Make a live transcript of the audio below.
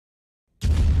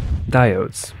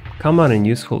Diodes. Common and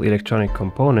useful electronic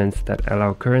components that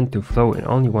allow current to flow in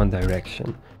only one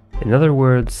direction. In other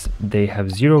words, they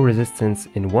have zero resistance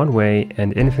in one way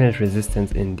and infinite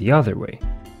resistance in the other way.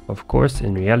 Of course,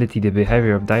 in reality the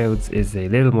behavior of diodes is a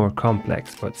little more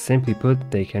complex, but simply put,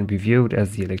 they can be viewed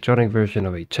as the electronic version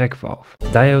of a check valve.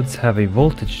 Diodes have a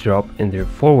voltage drop in their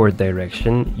forward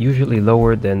direction, usually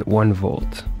lower than 1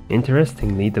 volt.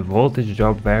 Interestingly, the voltage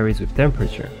drop varies with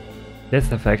temperature.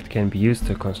 This effect can be used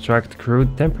to construct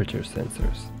crude temperature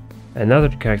sensors. Another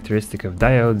characteristic of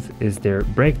diodes is their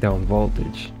breakdown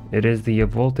voltage. It is the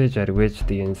voltage at which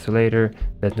the insulator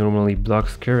that normally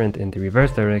blocks current in the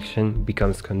reverse direction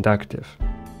becomes conductive.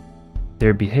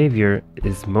 Their behavior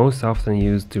is most often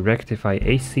used to rectify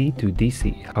AC to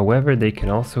DC. However, they can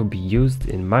also be used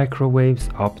in microwaves,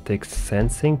 optics,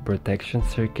 sensing, protection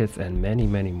circuits, and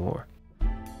many more.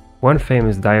 One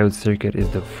famous diode circuit is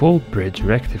the full bridge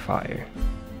rectifier.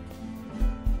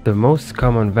 The most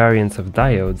common variants of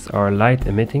diodes are light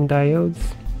emitting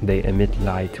diodes. They emit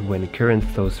light when current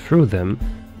flows through them.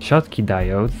 Schottky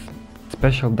diodes,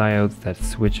 special diodes that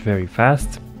switch very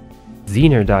fast.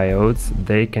 Zener diodes,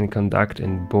 they can conduct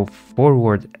in both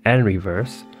forward and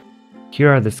reverse.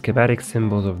 Here are the schematic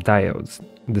symbols of diodes.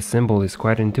 The symbol is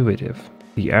quite intuitive.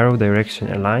 The arrow direction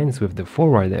aligns with the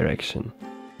forward direction.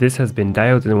 This has been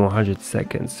Diodes in 100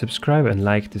 seconds. Subscribe and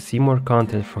like to see more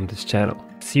content from this channel.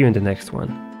 See you in the next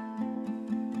one.